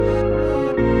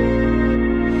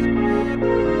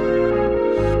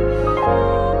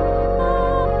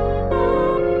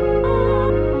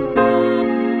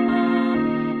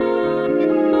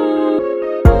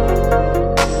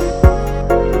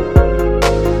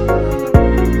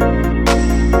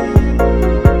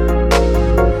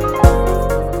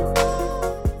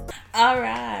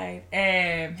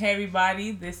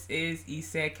everybody. This is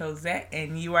Issa Cosette,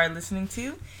 and you are listening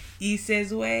to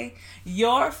Issa's Way,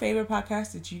 your favorite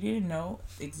podcast that you didn't know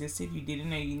existed, you didn't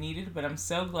know you needed, but I'm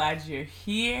so glad you're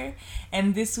here.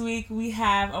 And this week we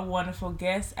have a wonderful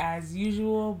guest as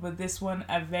usual, but this one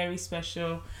a very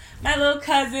special, my little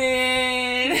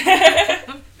cousin,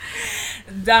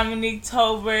 Dominique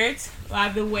Tolbert, by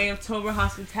the way of Tolbert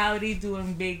Hospitality,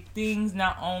 doing big things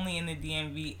not only in the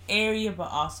DMV area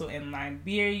but also in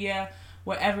Liberia.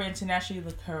 Wherever internationally,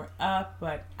 look her up.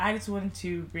 But I just wanted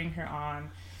to bring her on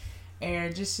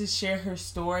air just to share her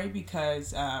story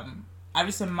because I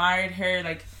just admired her,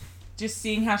 like just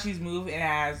seeing how she's moving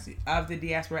as of the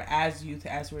diaspora as youth,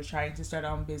 as we're trying to start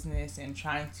our own business and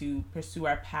trying to pursue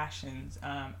our passions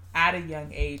at a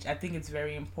young age. I think it's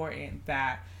very important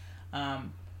that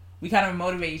we kind of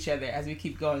motivate each other as we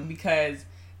keep going, because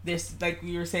there's, like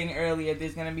we were saying earlier,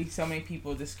 there's going to be so many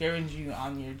people discourage you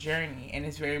on your journey, and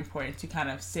it's very important to kind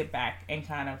of sit back and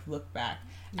kind of look back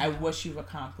at what you've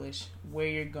accomplished, where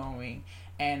you're going,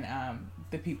 and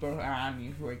the people around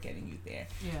you who are getting you there.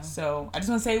 Yeah. So I just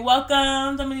want to say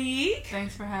welcome, Dominique.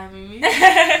 Thanks for having me.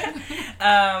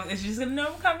 It's just a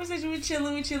normal conversation. We're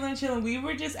chilling. We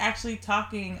were just actually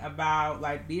talking about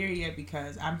Liberia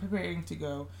because I'm preparing to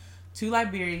go to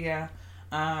Liberia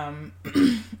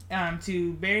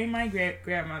to bury my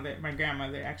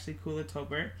grandmother, actually Kula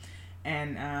Tolbert,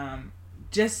 and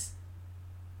just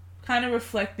kind of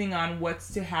reflecting on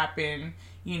what's to happen,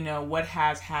 what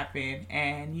has happened,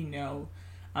 and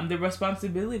the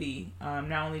responsibility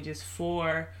not only just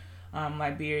for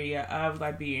Liberia, of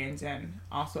Liberians, and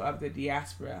also of the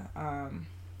diaspora.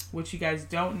 What you guys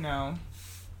don't know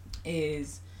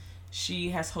is she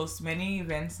has hosted many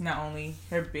events, not only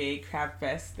her big Crab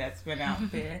Fest that's been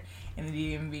out there in the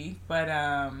DMV, but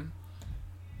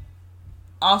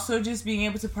also just being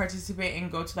able to participate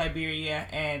and go to Liberia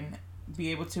and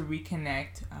be able to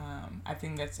reconnect. I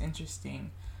think that's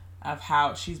interesting of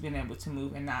how she's been able to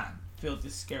move and not feel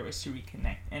discouraged to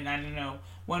reconnect. And I don't know,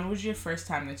 when was your first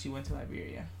time that you went to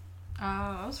Liberia?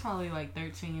 I was probably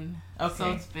 13. Okay.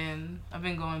 So I've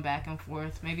been going back and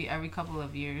forth maybe every couple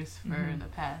of years for the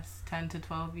past 10 to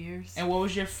 12 years. And what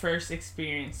was your first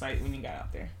experience like when you got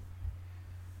out there?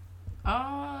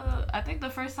 I think the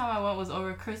first time I went was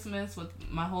over Christmas with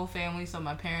my whole family, so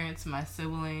my parents, my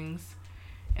siblings,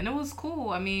 and it was cool.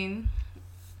 I mean,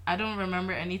 I don't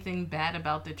remember anything bad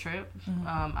about the trip.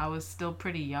 I was still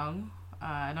pretty young.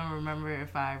 I don't remember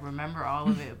if I remember all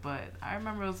of it, but I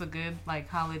remember it was a good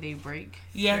holiday break.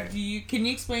 Yeah, sure. Can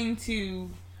you explain to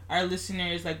our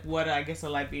listeners what I guess a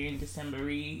Liberian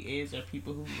Decemberee is, or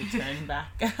people who return back?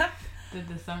 The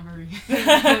Decemberee.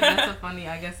 That's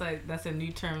I guess that's a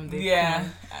new term. Yeah.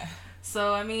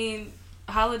 So I mean,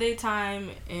 holiday time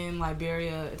in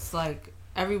Liberia, it's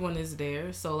everyone is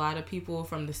there. So a lot of people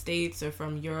from the States or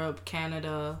from Europe,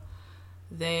 Canada,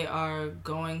 they are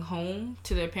going home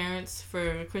to their parents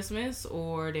for Christmas,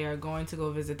 or they are going to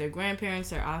go visit their grandparents,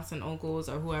 their aunts and uncles,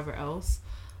 or whoever else.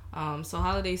 So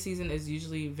holiday season is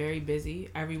usually very busy.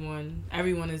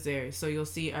 Everyone is there. So you'll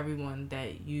see everyone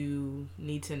that you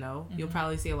need to know. You'll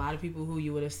probably see a lot of people who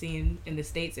you would have seen in the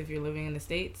States if you're living in the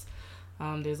States.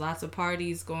 There's lots of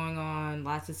parties going on,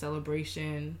 lots of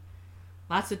celebration,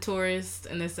 lots of tourists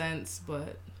in a sense,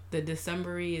 but the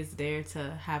Decemberee is there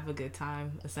to have a good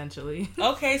time, essentially.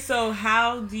 Okay, so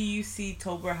how do you see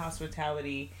Tolbert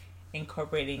Hospitality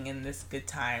incorporating in this good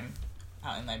time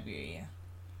out in Liberia?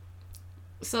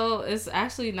 So it's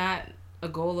actually not a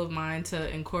goal of mine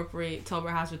to incorporate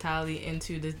Tolbert Hospitality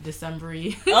into the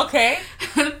Decemberee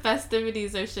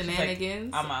festivities or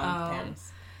shenanigans. On my own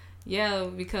terms. Yeah,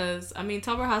 because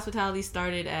Tolbert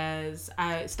Hospitality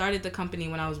I started the company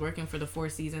when I was working for the Four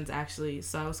Seasons, actually.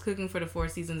 So I was cooking for the Four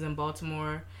Seasons in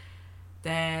Baltimore.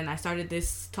 Then I started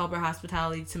this Tolbert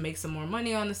Hospitality to make some more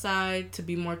money on the side, to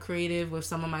be more creative with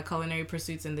some of my culinary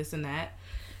pursuits and this and that.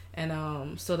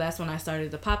 And so that's when I started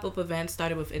the pop-up event.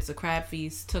 Started with It's a Crab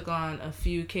Feast, took on a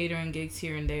few catering gigs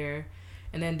here and there,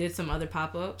 and then did some other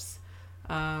pop-ups.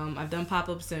 I've done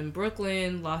pop-ups in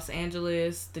Brooklyn, Los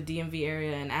Angeles, the DMV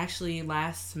area, and actually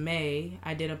last May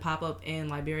I did a pop-up in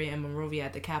Liberia and Monrovia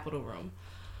at the Capitol Room.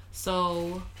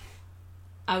 So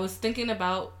I was thinking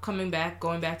about going back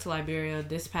to Liberia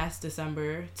this past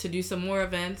December to do some more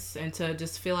events and to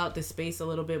just fill out the space a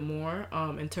little bit more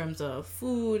in terms of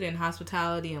food and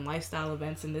hospitality and lifestyle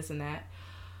events and this and that.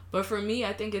 But for me,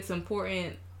 I think it's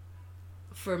important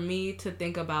for me to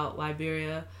think about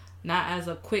Liberia not as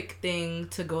a quick thing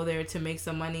to go there to make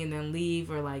some money and then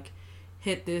leave, or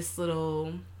hit this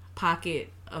little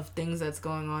pocket of things that's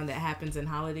going on that happens in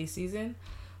holiday season.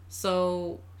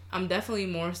 So I'm definitely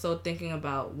more so thinking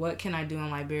about what can I do in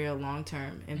Liberia long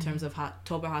term in terms of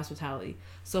Tober hospitality.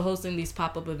 So hosting these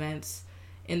pop-up events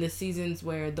in the seasons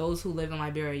where those who live in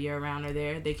Liberia year-round are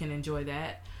there, they can enjoy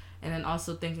that. And then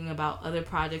also thinking about other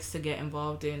projects to get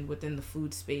involved in within the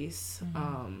food space,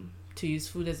 to use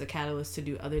food as a catalyst to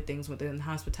do other things within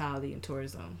hospitality and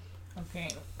tourism. Okay.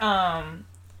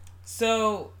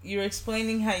 So you're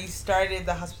explaining how you started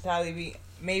the hospitality week.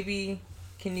 Maybe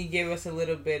can you give us a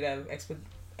little bit of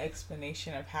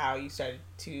explanation of how you started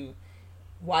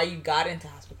why you got into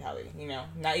hospitality? You know,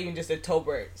 not even just a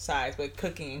Tober size, but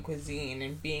cooking and cuisine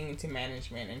and being into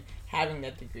management and having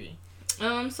that degree.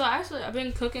 So actually, I've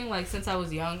been cooking like since I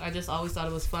was young. I just always thought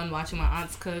it was fun watching my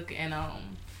aunts cook and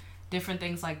different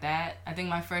things like that. I think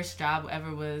my first job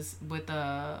ever was with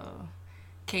an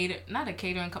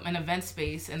event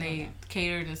space, and they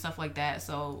catered and stuff like that.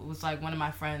 So it was like one of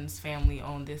my friends' family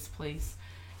owned this place,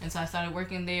 and so I started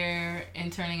working there,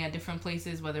 interning at different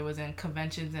places, whether it was in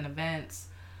conventions and events.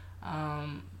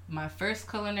 My first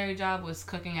culinary job was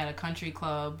cooking at a country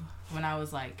club when I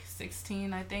was like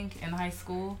 16, I think, in high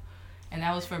school. And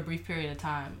that was for a brief period of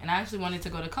time. And I actually wanted to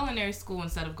go to culinary school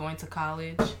instead of going to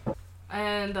college.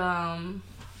 And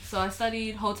so I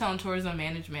studied hotel and tourism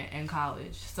management in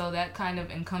college. So that kind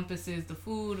of encompasses the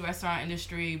food, restaurant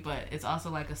industry, but it's also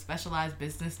like a specialized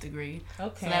business degree.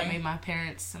 Okay. So that made my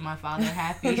parents and my father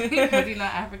happy. Because, you know,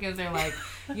 Africans are like,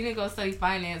 you need to go study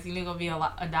finance, you need to go be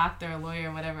a doctor, a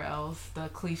lawyer, whatever else. The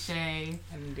cliche.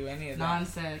 I didn't do any of that.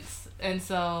 Nonsense. And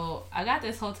so I got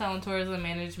this hotel and tourism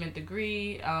management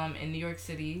degree in New York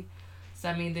City. So,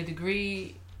 I mean, the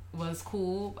degree was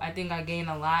cool. I think I gained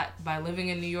a lot by living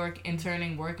in New York,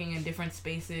 interning, working in different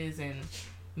spaces, and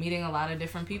meeting a lot of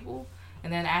different people.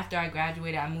 And then after I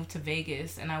graduated, I moved to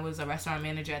Vegas, and I was a restaurant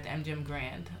manager at the MGM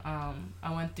Grand.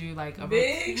 I went through like a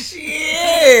big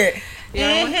shit.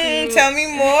 Tell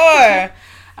me more.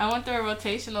 I went through a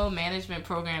rotational management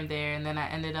program there, and then I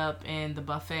ended up in the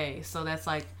buffet. So that's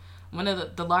like one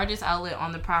of the largest outlet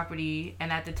on the property,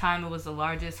 and at the time it was the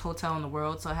largest hotel in the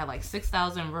world. So it had like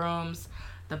 6,000 rooms.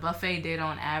 The buffet did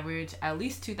on average at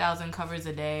least 2,000 covers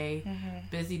a day.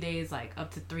 Busy days like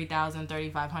up to 3,000,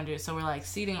 3,500. So we're like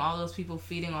seating all those people,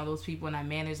 feeding all those people, and I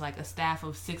managed like a staff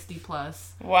of 60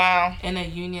 plus. Wow. In a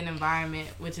union environment,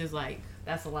 which is like,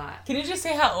 that's a lot. Can you just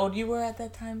say how old you were at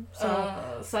that time?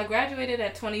 So I graduated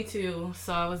at 22.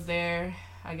 So I was there,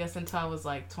 I guess, until I was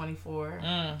like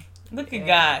 24. Look at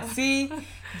God. See,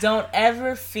 don't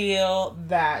ever feel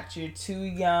that you're too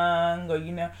young or,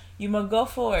 you know, you must go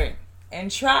for it. And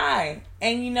try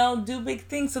and, you know, do big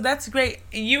things. So that's great.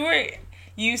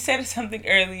 You said something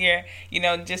earlier, you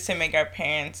know, just to make our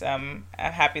parents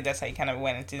happy. That's how you kind of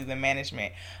went into the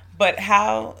management. But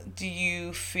how do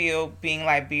you feel being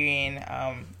Liberian,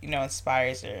 you know,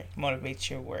 inspires or motivates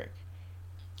your work?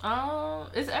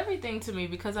 It's everything to me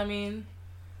because, I mean,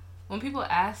 when people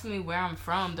ask me where I'm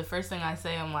from, the first thing I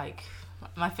say, I'm like,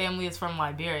 my family is from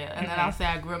Liberia. And then I'll say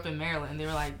I grew up in Maryland. They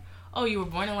were like, oh, you were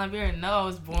born in Liberia? No, I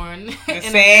was born in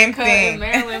America, in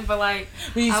Maryland, but like...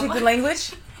 Will you speak the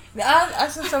language? I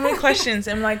asked so many questions.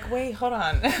 I'm like, wait, hold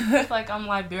on. It's like I'm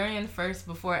Liberian first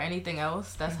before anything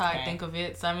else. That's how I think of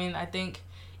it. So, I mean, I think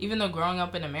even though growing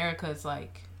up in America, it's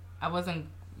like I wasn't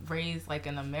raised like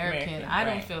an American. I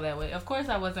don't feel that way. Of course,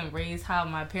 I wasn't raised how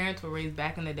my parents were raised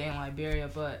back in the day in Liberia,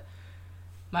 but...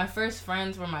 my first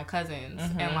friends were my cousins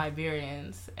and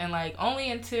Liberians. And, like, only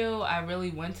until I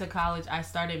really went to college, I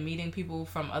started meeting people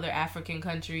from other African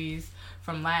countries,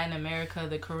 from Latin America,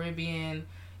 the Caribbean,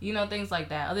 you know, things like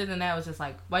that. Other than that, it was just,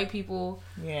 like, white people,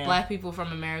 black people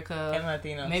from America. And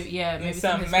Latinos. Maybe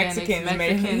some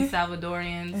Mexicans,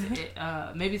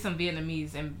 Salvadorians, maybe some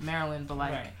Vietnamese in Maryland, but,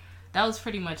 like... that was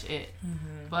pretty much it.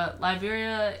 But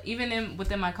Liberia, even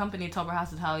within my company, Tober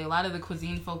Hospitality, a lot of the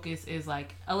cuisine focus is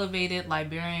like elevated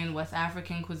Liberian, West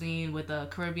African cuisine with a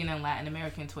Caribbean and Latin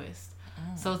American twist.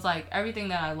 So it's like everything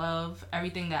that I love,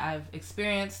 everything that I've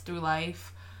experienced through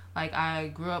life. Like I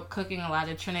grew up cooking a lot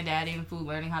of Trinidadian food,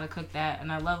 learning how to cook that, and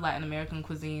I love Latin American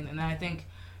cuisine. And I think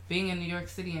being in New York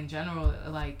City in general,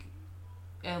 like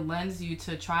it lends you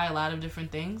to try a lot of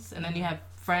different things. And then you have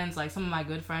friends, like some of my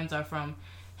good friends are from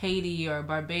Haiti or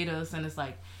Barbados, and it's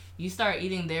like you start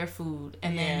eating their food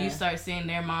and then you start seeing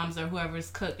their moms or whoever's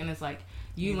cook, and it's like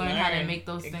you learn how to make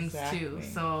those things too.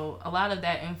 So a lot of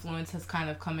that influence has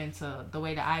kind of come into the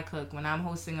way that I cook when I'm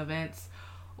hosting events,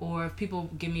 or if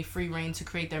people give me free reign to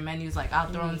create their menus, like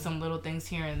I'll throw in some little things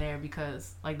here and there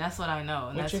because like that's what I know.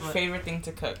 And what's that's your favorite thing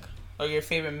to cook or your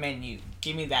favorite menu?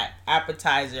 Give me that.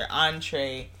 Appetizer,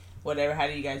 entree, whatever. How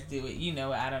do you guys do it? You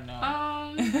know, I don't know.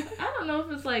 I don't know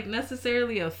if it's like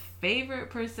necessarily a favorite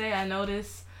per se. I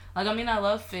notice Like, I mean, I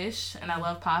love fish and I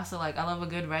love pasta. Like, I love a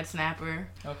good red snapper.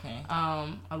 Okay.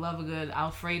 I love a good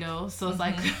Alfredo. So it's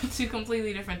like two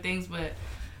completely different things. But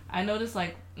I noticed,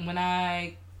 like, when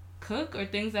I cook, or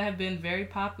things that have been very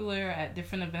popular at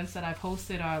different events that I've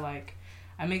hosted are, like,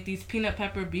 I make these peanut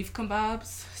pepper beef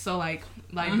kebabs. So, like,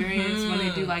 Liberians, when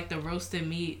they do, like, the roasted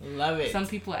meat, love it. Some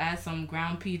people add some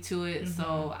ground pea to it.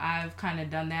 So I've kind of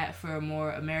done that for a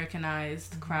more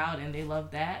Americanized crowd, and they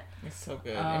love that. It's so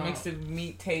good. It makes the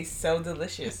meat taste so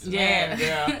delicious. Yeah, man,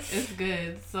 girl. it's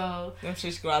good. So them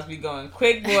shish kebabs be going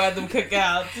quick, boy. Them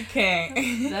cookouts, you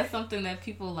can't. That's something that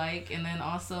people like. And then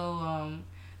also,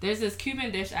 there's this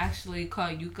Cuban dish actually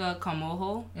called yuca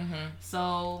camojo.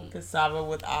 So cassava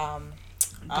with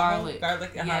garlic.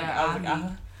 Garlic.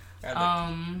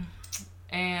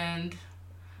 And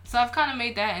so I've kind of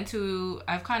made that into,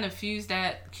 I've kind of fused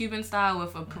that Cuban style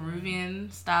with a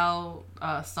Peruvian style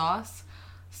sauce.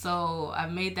 So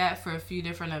I've made that for a few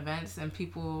different events, and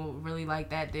people really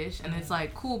like that dish. And it's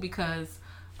like cool because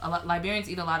Liberians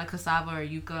eat a lot of cassava or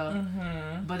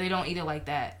yuca, but they don't eat it like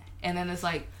that. And then it's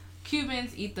like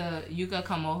Cubans eat the yuca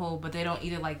camojo, but they don't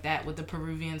eat it like that with the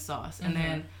Peruvian sauce. And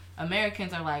then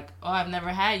Americans are like, oh, I've never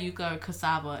had yuca or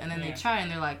cassava. And then they try and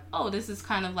they're like, oh, this is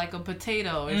kind of like a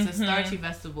potato. It's a starchy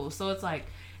vegetable. So it's like,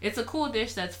 it's a cool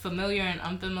dish that's familiar and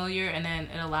unfamiliar. And then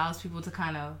it allows people to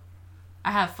kind of, I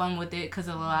have fun with it because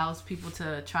it allows people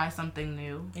to try something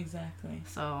new. Exactly.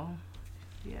 So,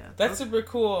 yeah. That's super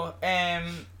cool. And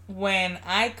when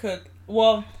I cook,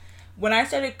 well, when I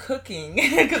started cooking,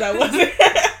 because I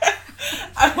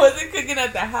wasn't cooking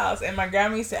at the house, and my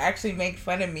grandma used to actually make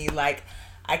fun of me, like,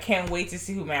 I can't wait to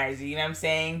see who marries you, you know what I'm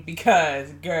saying?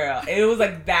 Because, girl, it was,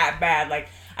 like, that bad. Like,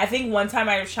 I think one time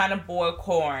I was trying to boil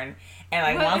corn, and,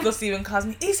 like, my Uncle Steven calls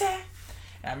me, Isa!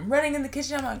 And I'm running in the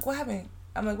kitchen, I'm like, what happened?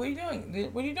 I'm like, what are you doing?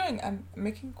 What are you doing? I'm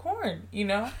making corn, you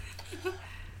know?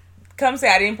 Come say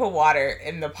I didn't put water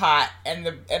in the pot, and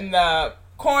the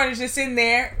corn is just in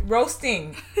there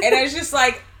roasting. And I was just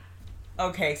like,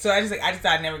 okay. So I just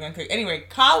thought I'd never gonna cook. Anyway,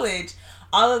 college,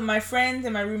 all of my friends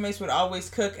and my roommates would always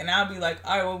cook, and I'll be like,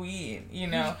 all right, what we eating, you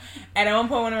know? And at one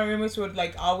point, one of my roommates would,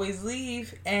 like, always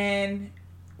leave, and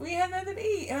we had nothing to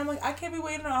eat. And I'm like, I can't be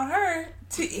waiting on her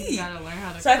to eat. You gotta learn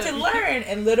how to so cook. I had to learn,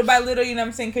 and little by little, you know what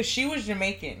I'm saying? Because she was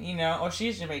Jamaican, you know, or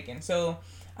she's Jamaican. So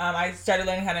I started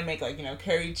learning how to make, like, you know,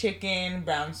 curry chicken,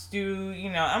 brown stew, you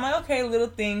know. I'm like, okay, little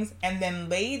things. And then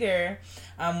later,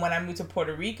 when I moved to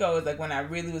Puerto Rico, it was like when I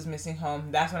really was missing home.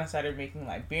 That's when I started making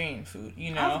Liberian food,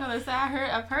 you know. I was gonna say,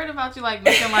 I've heard about you, like,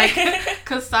 making, like,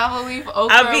 cassava leaf okra.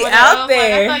 I'll be out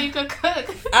there. Like, I thought you could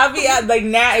cook. I'll be out, like,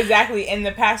 now, exactly. In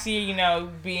the past year, you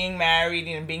know, being married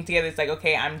and being together, it's like,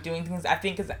 okay, I'm doing things, I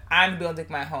think, because I'm building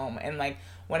my home. And, like,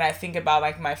 when I think about,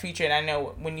 like, my future, and I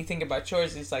know when you think about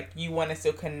yours, it's like you want to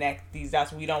still connect these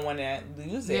dots. We don't want to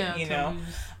lose it, you know?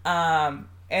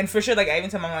 And for sure, like, I even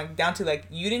tell my mom, like, down to, like,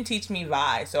 you didn't teach me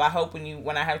Vai, so I hope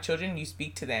when I have children, you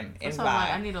speak to them in Vai.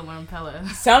 Like, I need to learn Pella.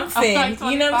 Something, like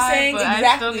you know what I'm saying? Exactly.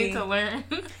 I still need to learn.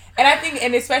 And I think,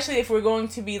 and especially if we're going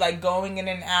to be, like, going in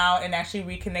and out and actually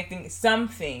reconnecting,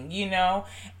 something, you know?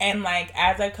 And, like,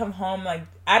 as I come home, like,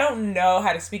 I don't know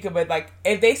how to speak it, but, like,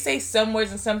 if they say some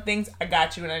words and some things, I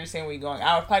got you and I understand where you're going.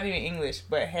 I would probably do it in English,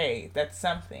 but hey, that's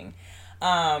something.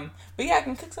 But yeah, I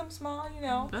can cook something small, you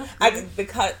know. I can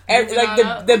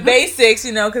the basics,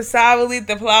 you know, cassava leaf,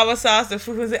 the palava sauce, the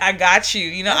fufu. I got you,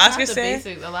 you know. That's Oscar said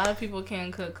basics. A lot of people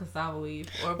can't cook cassava leaf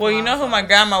or. Well, you know who my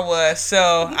grandma was,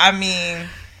 so I mean.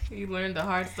 You learned the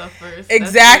hard stuff first.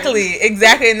 Exactly. And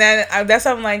then that's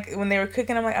how I'm like, when they were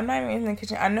cooking, I'm like, I'm not even in the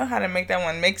kitchen. I know how to make that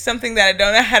one. Make something that I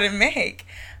don't know how to make.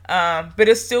 But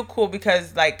it's still cool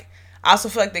because, like, I also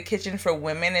feel like the kitchen for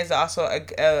women is also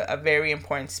a very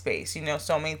important space. You know,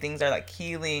 so many things are like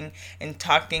healing and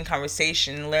talking,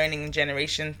 conversation, learning,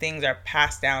 generation things are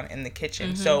passed down in the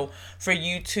kitchen. So for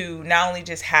you to not only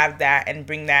just have that and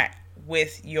bring that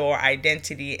with your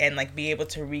identity and like be able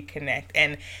to reconnect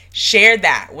and share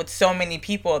that with so many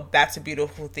people, that's a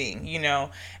beautiful thing, you know.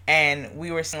 And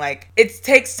we were saying, like, it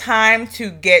takes time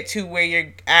to get to where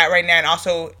you're at right now and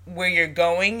also where you're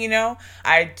going, you know.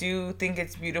 I do think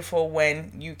it's beautiful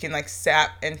when you can like stop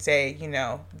and say, you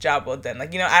know, job well done.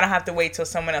 Like, you know, I don't have to wait till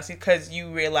someone else, because you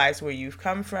realize where you've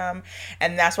come from.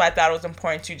 And that's why I thought it was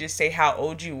important to just say how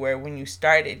old you were when you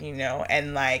started, you know.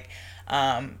 And like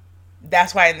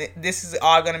that's why this is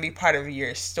all going to be part of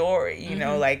your story, you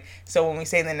know, like, so when we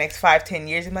say in the next 5-10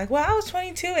 years, I'm like, well, I was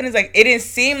 22, and it's like, it didn't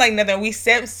seem like nothing. We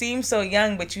seem so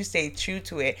young, but you stayed true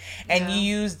to it, and you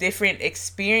use different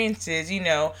experiences, you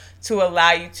know, to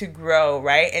allow you to grow,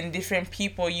 right? And different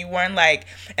people, you weren't like,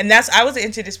 and I was an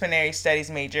interdisciplinary studies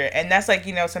major, and that's like,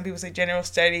 you know, some people say general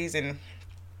studies, and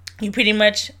you pretty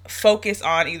much focus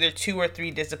on either 2 or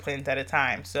 3 disciplines at a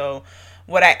time. So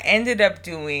what I ended up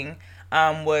doing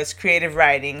was creative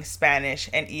writing, Spanish,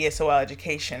 and ESOL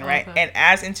education, right? Okay. And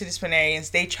as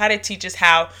interdisciplinarians, they try to teach us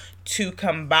how to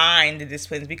combine the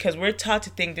disciplines because we're taught to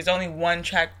think there's only one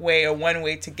track way or one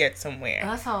way to get somewhere.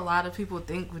 That's how a lot of people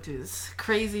think, which is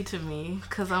crazy to me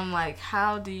because I'm like,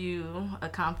 how do you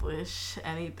accomplish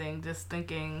anything just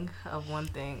thinking of one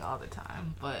thing all the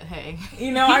time? But hey.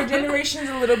 Our generation's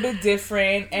a little bit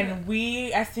different, and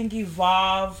we, I think,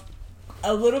 evolve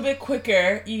a little bit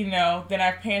quicker, than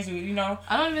our parents do,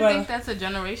 I don't even think that's a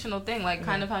generational thing. Like,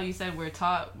 kind of how you said we're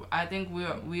taught. I think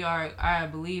I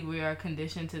believe we are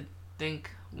conditioned to think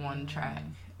one track.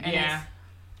 And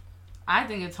I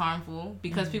think it's harmful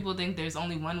because people think there's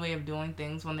only one way of doing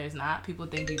things when there's not. People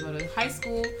think you go to high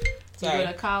school, you go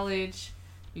to college,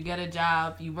 you get a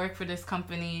job, you work for this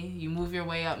company, you move your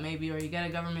way up maybe, or you get a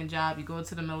government job, you go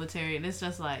to the military, and it's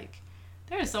just like,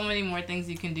 there are so many more things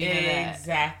you can do than that.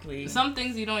 Exactly. Some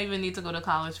things you don't even need to go to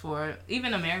college for.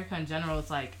 Even America in general, it's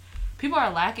like, people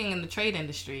are lacking in the trade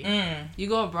industry. You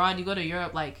go abroad, you go to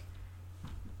Europe, like,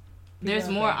 there's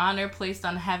more honor placed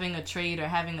on having a trade or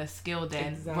having a skill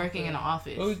than working in an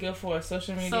office. What we good for?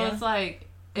 Social media? So it's like,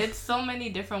 it's so many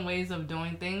different ways of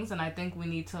doing things, and I think we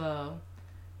need to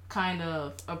kind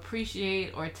of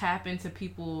appreciate or tap into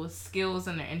people's skills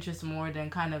and their interests more than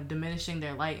kind of diminishing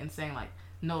their light and saying, like,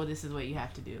 no, this is what you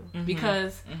have to do.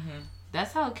 Because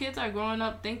that's how kids are growing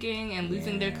up thinking and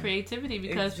losing their creativity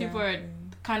because people are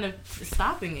kind of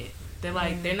stopping it. They're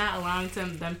like, they're not allowing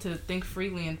them to think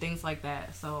freely and things like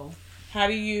that. So how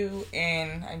do you,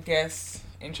 in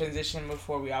transition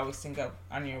before we always think up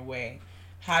on your way,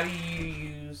 how do you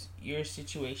use your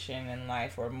situation in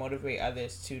life or motivate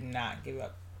others to not give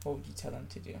up? What would you tell them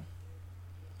to do?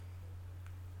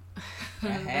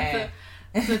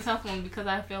 It's a tough one because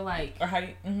I feel like or how do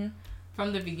you,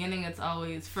 from the beginning, it's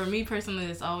always, for me personally,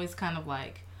 it's always kind of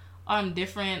like, oh, I'm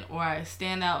different or I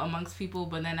stand out amongst people,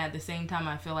 but then at the same time,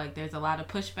 I feel like there's a lot of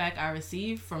pushback I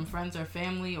receive from friends or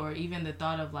family, or even the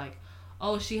thought of like,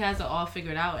 oh, she has it all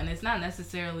figured out, and it's not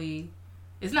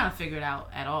figured out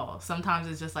at all. Sometimes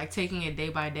it's just like taking it day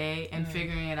by day and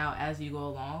figuring it out as you go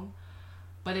along.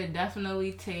 But it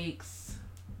definitely takes,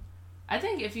 I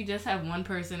think if you just have one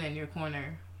person in your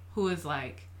corner who is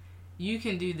like, you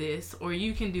can do this, or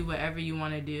you can do whatever you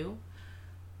want to do.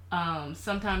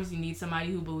 Sometimes you need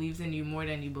somebody who believes in you more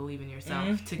than you believe in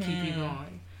yourself to keep you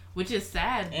going, which is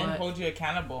sad. And hold you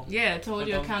accountable. Yeah, to hold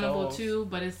you accountable goals. Too,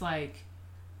 but it's like,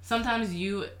 sometimes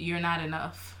you're not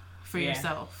enough for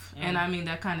yourself. And I mean,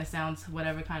 that kind of sounds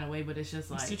whatever kind of way, but it's just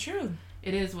like, it's the truth.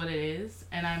 It is what it is.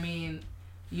 And I mean,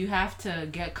 you have to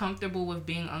get comfortable with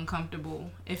being uncomfortable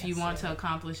if you want to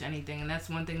accomplish anything. And that's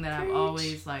one thing that I've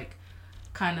always like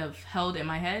kind of held in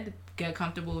my head, get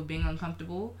comfortable with being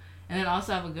uncomfortable. And then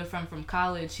also I have a good friend from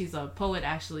college. He's a poet,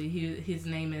 actually. His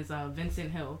name is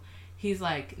Vincent Hill. He's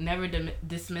like, never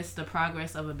dismiss the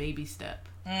progress of a baby step.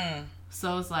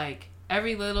 So it's like,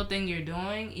 every little thing you're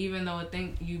doing, even though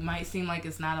you might seem like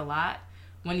it's not a lot,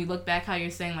 when you look back how you're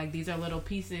saying like these are little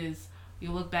pieces,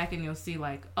 you look back and you'll see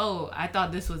like, oh, I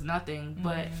thought this was nothing,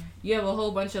 but you have a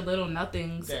whole bunch of little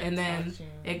nothings, and then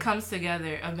it comes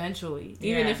together eventually.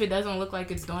 Even if it doesn't look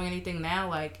like it's doing anything now,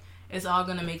 like, it's all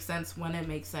gonna make sense when it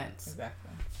makes sense.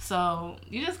 Exactly. So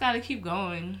you just gotta keep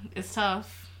going. It's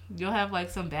tough. You'll have like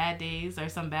some bad days or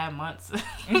some bad months, but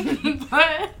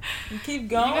you keep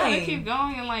going. You gotta keep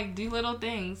going and like do little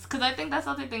things. Cause I think that's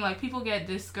the other thing. Like, people get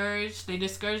discouraged. They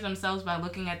discourage themselves by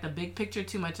looking at the big picture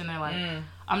too much, and they're like,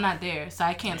 I'm not there, so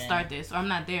I can't start this, or I'm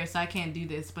not there, so I can't do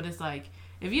this. But it's like,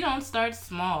 if you don't start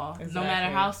small, no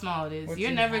matter how small it is,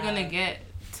 you're never gonna get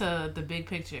to the big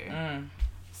picture.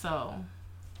 So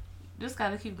just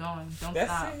gotta keep going. Don't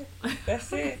stop.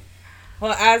 That's it.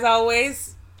 Well, as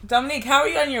always, Dominique, how are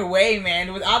you on your way,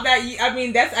 man? With all that, I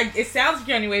mean, it sounds like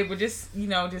you're on your way, but just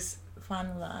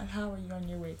final line. How are you on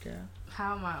your way, girl?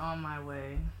 How am I on my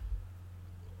way?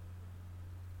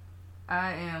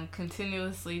 I am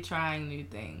continuously trying new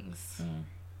things.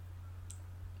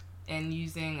 And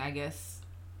using, I guess,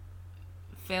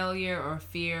 failure or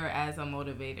fear as a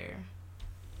motivator.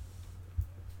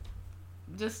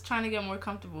 Just trying to get more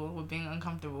comfortable with being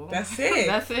uncomfortable. That's it.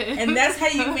 That's it. And that's how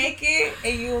you make it,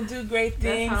 and you'll do great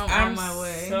things. That's how I'm on my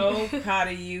way. So proud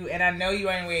of you, and I know you're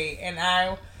on your way. And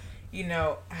I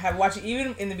have watched it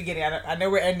even in the beginning. I know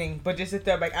we're ending, but just a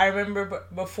throwback. I remember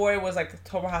before it was like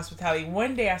October Hospitality,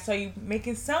 one day I saw you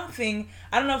making something.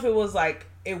 I don't know if it was like,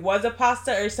 it was a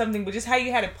pasta or something, but just how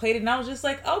you had it plated. And I was just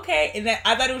like, okay. And then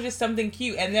I thought it was just something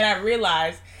cute. And then I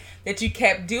realized that you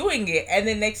kept doing it, and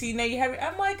then next thing you know, you have it.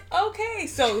 I'm like, okay,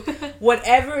 so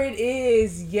whatever it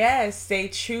is, yes, stay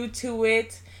true to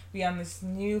it. Be on this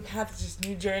new path, this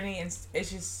new journey, and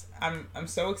it's just I'm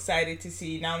so excited to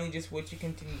see not only just what you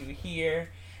continue to hear,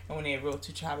 and when they're able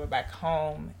to travel back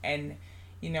home, and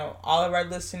you know, all of our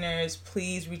listeners,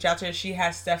 please reach out to her. She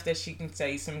has stuff that she can tell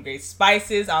you, some great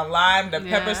spices online, the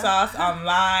pepper sauce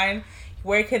online.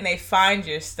 Where can they find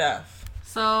your stuff?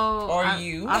 So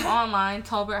you? I'm online,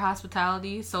 Tolbert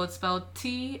Hospitality. So it's spelled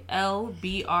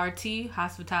TLBRT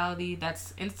Hospitality.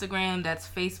 That's Instagram, that's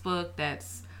Facebook,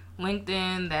 that's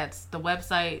LinkedIn, that's the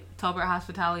website,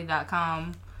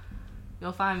 TolbertHospitality.com.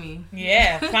 You'll find me.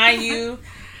 Yeah, find you.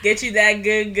 Get you that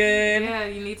good. Yeah,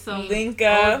 you need some link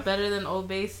up. Better than Old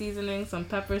Bay seasoning, some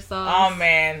pepper sauce. Oh,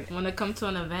 man. When it comes to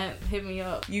an event, hit me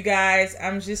up. You guys,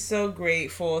 I'm just so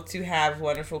grateful to have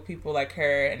wonderful people like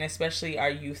her, and especially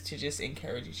our youth, to just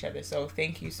encourage each other. So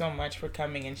thank you so much for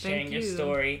coming and sharing your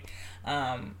story.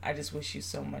 I just wish you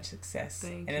so much success.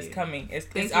 Thank you. It's coming. It's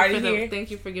already here. Thank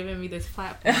you for giving me this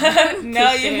platform.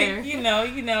 No, you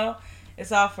know.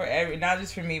 It's all for not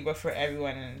just for me, but for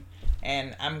everyone,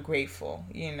 and I'm grateful,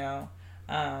 you know.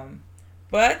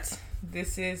 But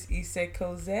this is Issa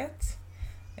Cosette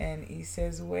and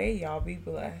Issa's Way. Y'all be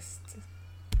blessed.